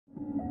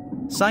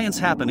Science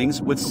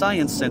Happenings with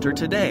Science Center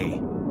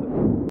Today.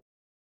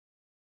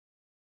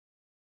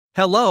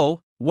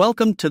 Hello,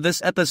 welcome to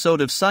this episode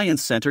of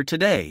Science Center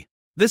Today.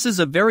 This is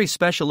a very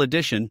special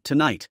edition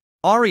tonight.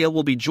 Aria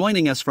will be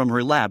joining us from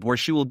her lab where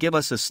she will give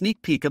us a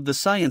sneak peek of the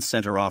Science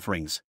Center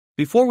offerings.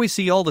 Before we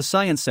see all the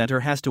Science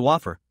Center has to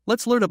offer,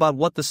 let's learn about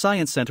what the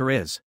Science Center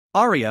is.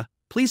 Aria,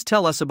 please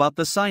tell us about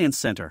the Science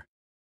Center.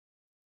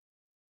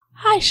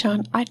 Hi,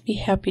 Sean. I'd be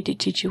happy to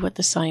teach you what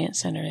the Science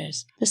Center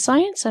is. The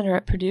Science Center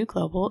at Purdue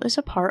Global is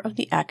a part of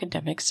the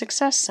Academic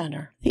Success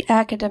Center. The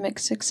Academic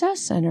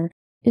Success Center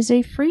is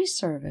a free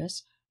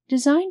service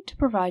designed to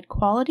provide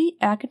quality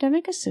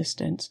academic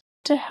assistance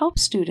to help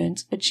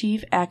students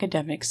achieve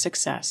academic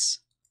success.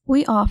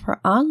 We offer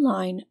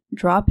online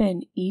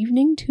drop-in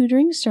evening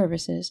tutoring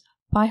services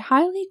by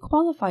highly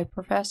qualified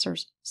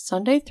professors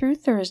Sunday through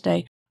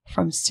Thursday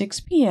from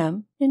 6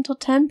 p.m. until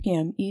 10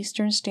 p.m.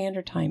 Eastern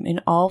Standard Time in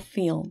all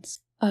fields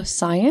of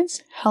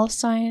science, health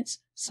science,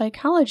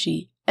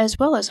 psychology, as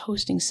well as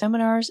hosting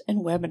seminars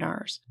and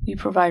webinars. We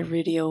provide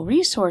video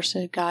resource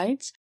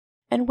guides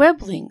and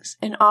web links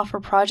and offer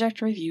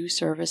project review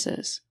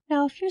services.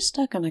 Now, if you're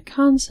stuck on a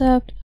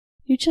concept,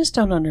 you just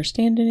don't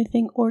understand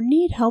anything, or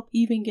need help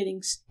even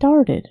getting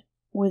started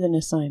with an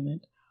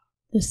assignment,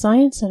 the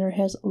Science Center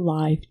has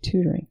live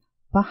tutoring.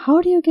 But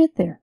how do you get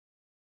there?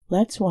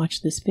 Let's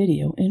watch this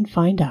video and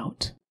find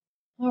out.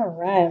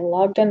 Alright,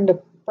 logged into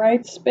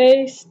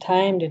Brightspace.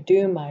 Time to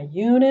do my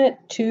Unit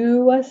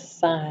 2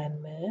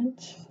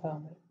 assignment. So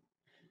I'm going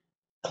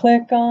to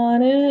click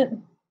on it.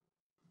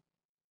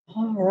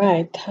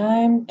 Alright,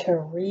 time to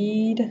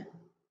read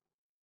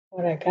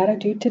what I gotta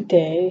do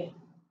today.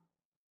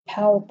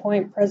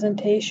 PowerPoint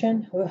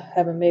presentation. Ooh,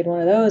 haven't made one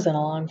of those in a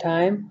long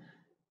time.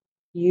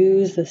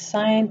 Use the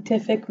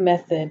scientific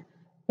method.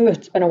 Ooh,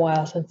 it's been a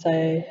while since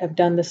I have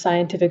done the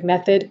scientific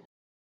method,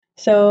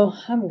 so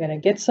I'm going to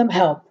get some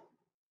help.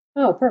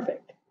 Oh,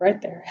 perfect.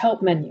 Right there.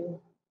 Help menu.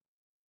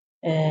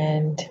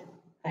 And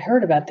I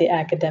heard about the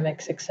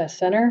Academic Success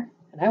Center,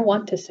 and I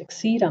want to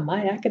succeed on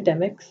my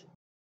academics.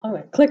 I'm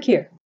going to click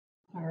here.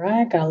 All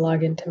right, got to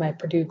log into my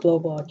Purdue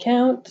Global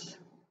account.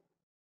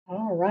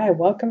 All right,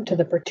 welcome to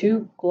the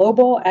Purdue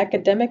Global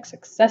Academic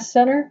Success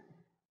Center.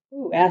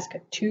 Ooh, ask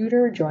a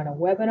tutor, join a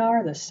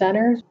webinar, the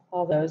centers,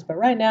 all those. But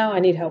right now I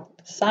need help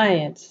with the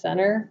Science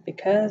Center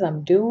because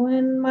I'm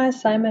doing my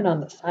assignment on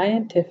the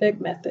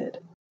scientific method.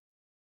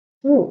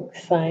 Ooh,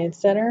 Science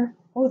Center.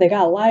 Oh, they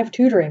got live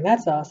tutoring.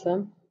 That's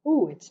awesome.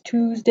 Ooh, it's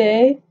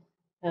Tuesday,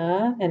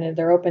 and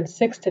they're open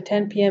 6 to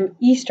 10 p.m.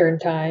 Eastern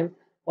Time.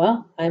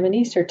 Well, I'm in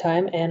Eastern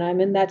Time, and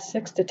I'm in that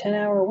 6 to 10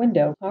 hour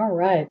window. All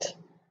right.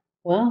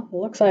 Well, it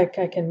looks like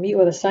I can meet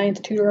with a science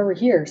tutor over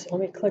here, so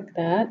let me click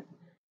that.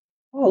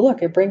 Oh,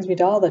 look, it brings me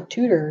to all the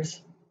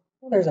tutors.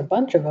 Oh, there's a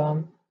bunch of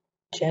them.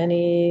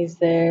 Jenny's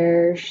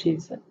there.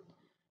 She's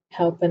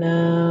helping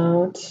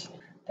out.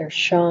 There's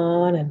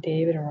Sean and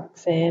David and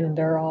Roxanne, and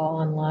they're all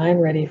online,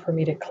 ready for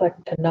me to click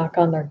to knock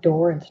on their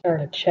door and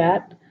start a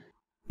chat.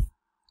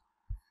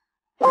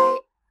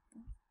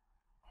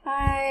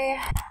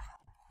 Hi.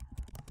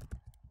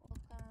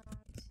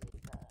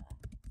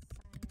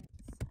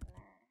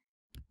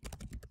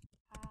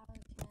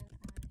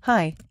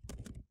 Hi.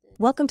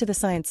 Welcome to the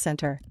Science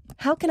Center.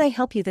 How can I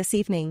help you this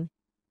evening?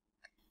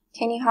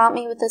 Can you help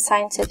me with the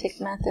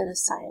scientific method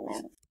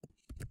assignment?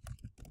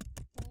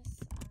 Yes, I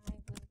would be happy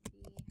to help you.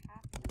 Please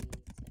click on the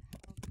enter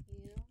button when it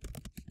pops up, and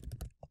we will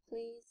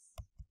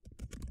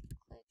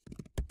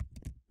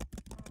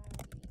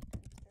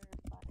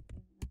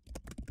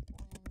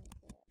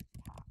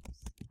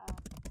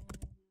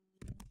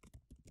go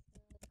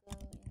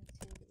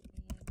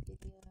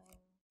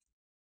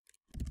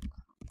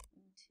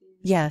into the video.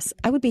 Yes,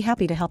 I would be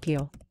happy to help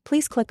you.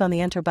 Please click on the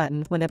enter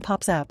button when it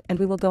pops up and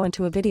we will go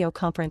into a video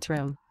conference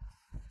room.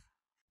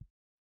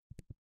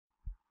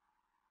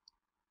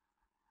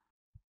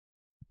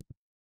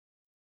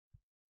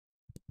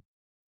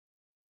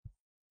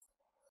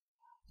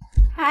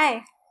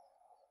 Hi.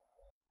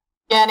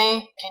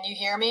 Jenny, can you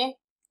hear me?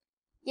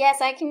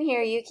 Yes, I can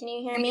hear you. Can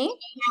you hear me?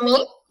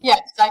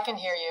 Yes, I can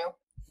hear you.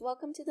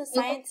 Welcome to the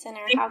Science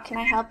Center. How can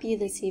I help you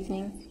this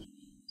evening?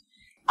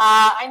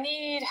 I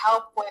need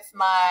help with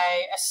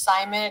my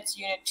assignment. It's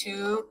Unit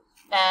 2,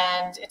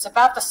 and it's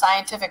about the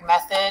scientific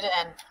method,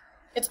 and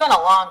it's been a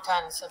long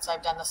time since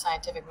I've done the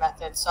scientific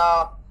method.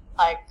 So,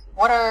 like,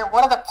 what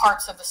are the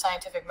parts of the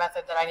scientific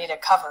method that I need to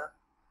cover?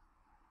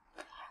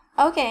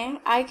 Okay,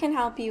 I can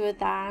help you with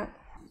that.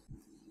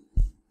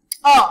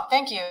 Oh,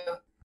 thank you.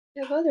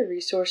 We have other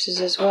resources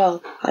as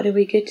well. How do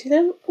we get to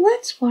them?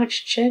 Let's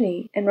watch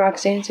Jenny and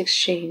Roxanne's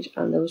exchange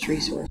on those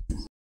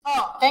resources.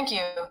 Oh, thank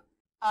you.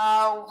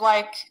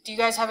 Do you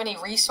guys have any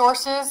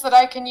resources that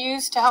I can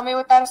use to help me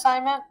with that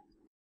assignment?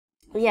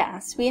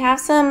 Yes, we have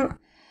some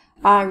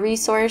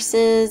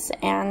resources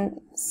and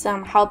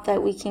some help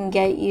that we can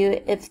get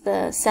you if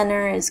the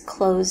center is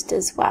closed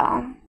as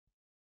well.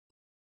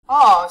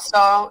 Oh,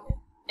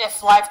 so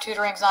if live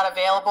tutoring is not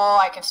available,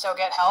 I can still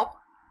get help?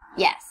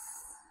 Yes.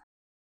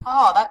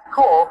 Oh, that's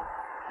cool.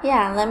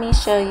 Yeah, let me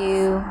show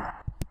you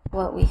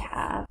what we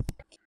have.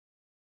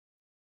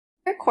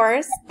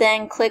 course,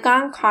 then click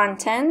on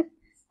Content,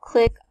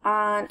 click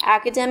on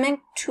Academic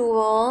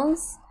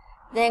Tools,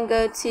 then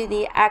go to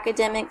the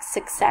Academic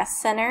Success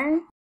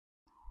Center.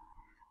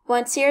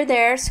 Once you're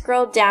there,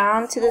 scroll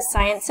down to the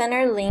Science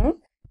Center link.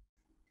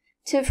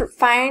 To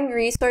find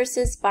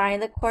resources by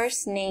the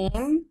course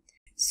name,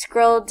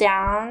 scroll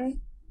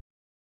down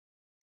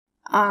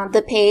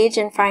the page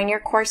and find your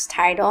course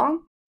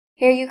title.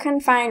 Here you can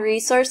find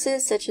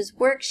resources such as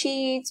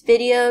worksheets,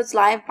 videos,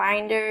 live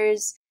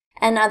binders,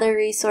 and other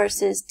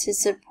resources to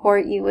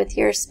support you with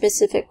your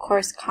specific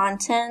course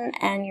content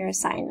and your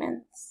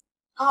assignments.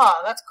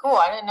 Oh, that's cool.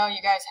 I didn't know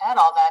you guys had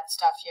all that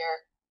stuff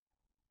here.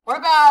 What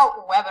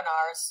about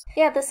webinars?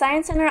 Yeah, the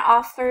Science Center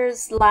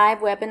offers live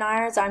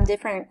webinars on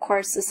different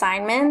course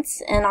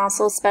assignments and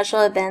also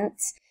special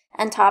events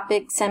and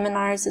topic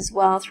seminars as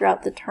well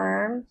throughout the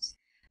terms.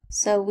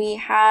 So we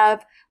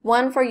have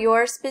one for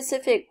your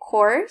specific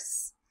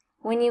course.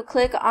 When you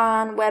click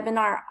on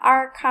Webinar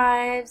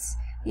Archives,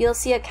 you'll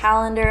see a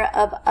calendar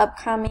of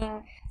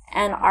upcoming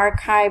and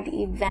archived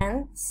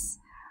events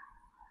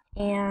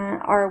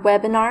or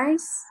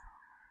webinars.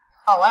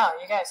 Oh wow,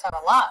 you guys have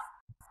a lot.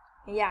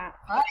 Yeah.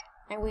 All right.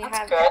 And we That's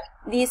have good.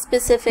 these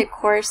specific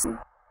course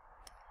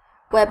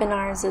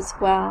webinars as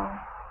well.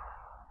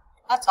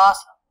 That's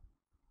awesome.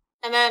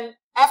 And then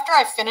after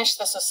I finish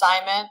this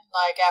assignment,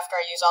 like after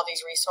I use all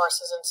these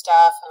resources and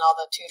stuff and all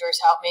the tutors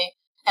help me,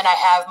 and I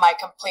have my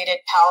completed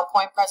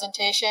PowerPoint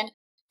presentation,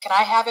 can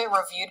I have it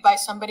reviewed by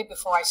somebody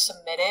before I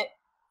submit it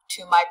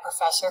to my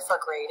professor for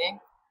grading?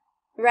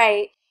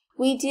 Right.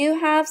 We do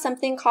have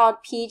something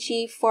called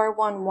PG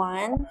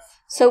 411.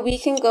 So we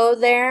can go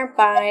there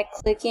by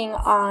clicking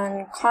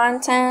on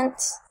Content,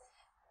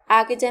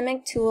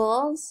 Academic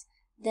Tools,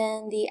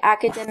 then the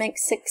Academic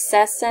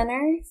Success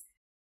Center,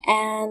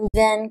 and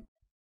then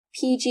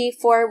PG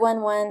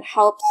 411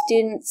 Help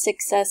Student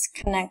Success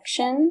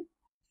Connection.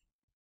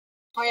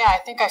 Oh yeah, I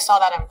think I saw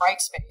that in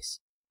Brightspace.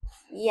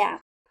 Yeah.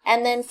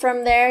 And then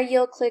from there,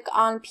 you'll click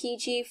on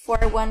PG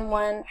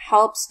 411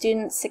 Help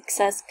Student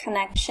Success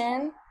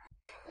Connection,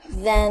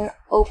 then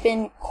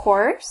Open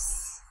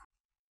Course.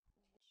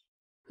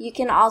 You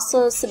can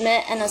also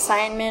submit an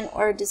assignment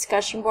or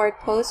discussion board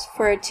post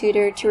for a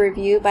tutor to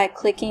review by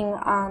clicking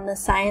on the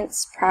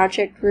Science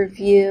Project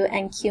Review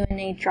and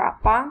Q&A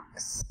drop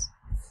box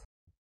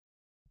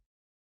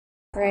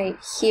right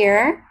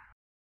here.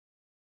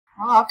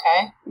 Oh,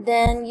 okay.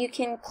 Then you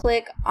can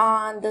click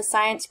on the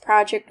Science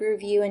Project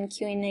Review and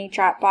Q&A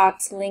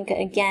Dropbox link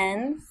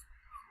again.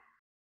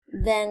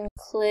 Then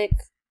click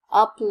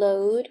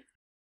Upload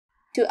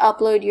to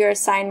upload your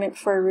assignment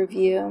for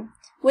review.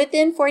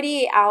 Within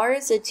 48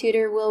 hours, a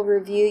tutor will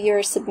review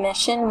your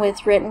submission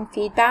with written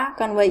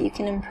feedback on what you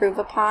can improve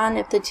upon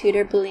if the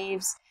tutor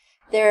believes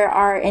there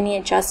are any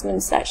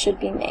adjustments that should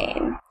be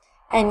made.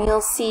 And you'll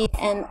see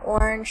an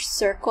orange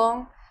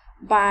circle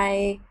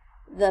by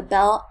the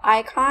bell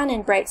icon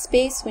in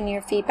Brightspace when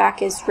your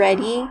feedback is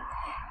ready,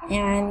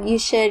 and you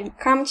should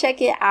come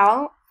check it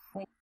out.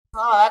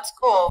 Oh, that's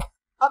cool.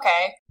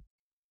 Okay.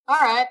 All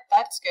right,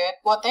 that's good.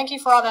 Well, thank you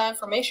for all that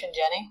information,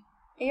 Jenny.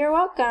 You're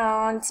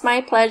welcome. It's my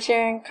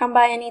pleasure. Come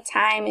by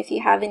anytime if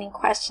you have any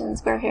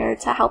questions. We're here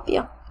to help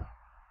you.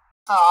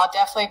 Oh, I'll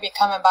definitely be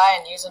coming by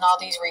and using all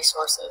these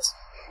resources.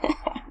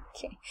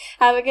 Okay.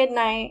 Have a good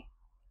night.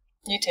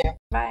 You too.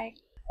 Bye.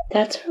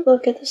 That's our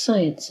look at the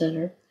Science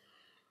Center.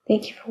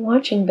 Thank you for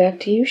watching. Back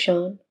to you,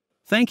 Sean.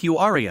 Thank you,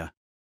 Aria.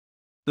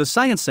 The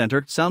Science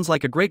Center sounds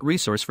like a great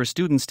resource for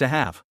students to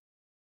have.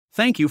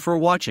 Thank you for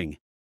watching.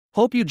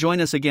 Hope you join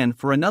us again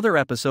for another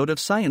episode of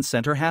Science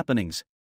Center Happenings.